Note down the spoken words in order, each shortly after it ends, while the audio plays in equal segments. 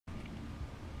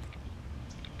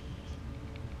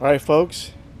Alright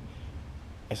folks,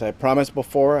 as I promised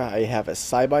before, I have a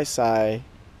side-by-side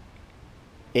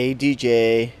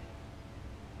ADJ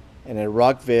and a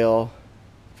Rockville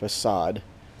Facade,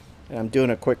 and I'm doing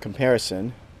a quick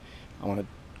comparison. I want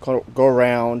to go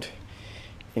around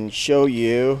and show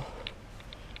you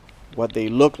what they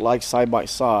look like side by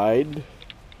side.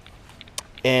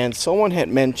 And someone had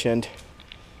mentioned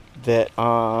that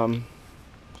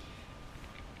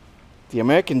the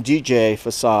American DJ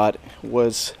Facade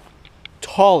was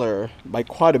taller by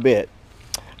quite a bit.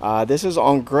 This is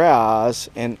on grass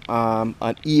and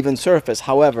an even surface.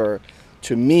 However,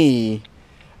 to me,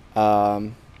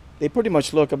 they pretty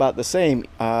much look about the same.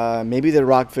 Maybe the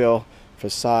Rockville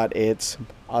Facade, it's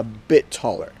a bit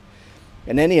taller.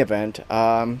 In any event,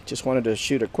 just wanted to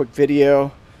shoot a quick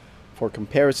video for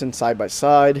comparison side by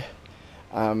side.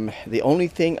 The only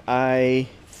thing I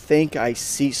think I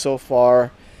see so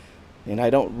far, and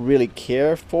I don't really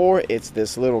care for, it's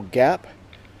this little gap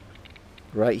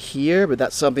right here, but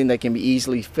that's something that can be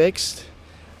easily fixed.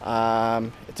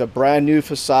 It's a brand new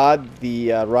facade.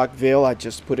 The Rockville, I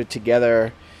just put it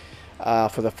together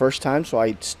for the first time, so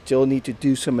I still need to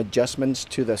do some adjustments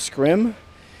to the scrim.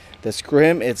 The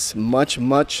scrim, it's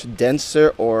much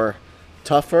denser or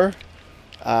tougher.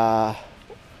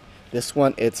 This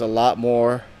one, it's a lot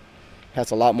more,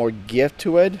 has a lot more give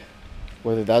to it.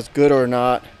 Whether that's good or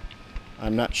not,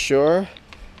 I'm not sure.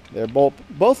 They're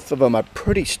both of them are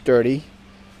pretty sturdy,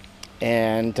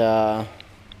 and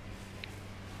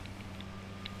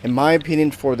in my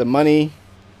opinion, for the money,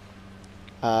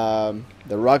 the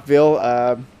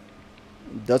Rockville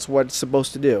does what it's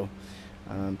supposed to do.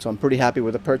 So I'm pretty happy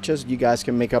with the purchase. You guys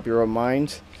can make up your own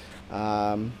minds.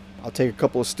 I'll take a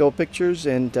couple of still pictures,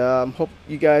 and hope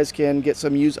you guys can get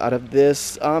some use out of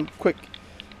this quick,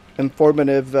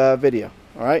 informative video.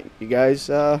 All right, you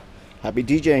guys, happy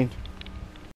DJing.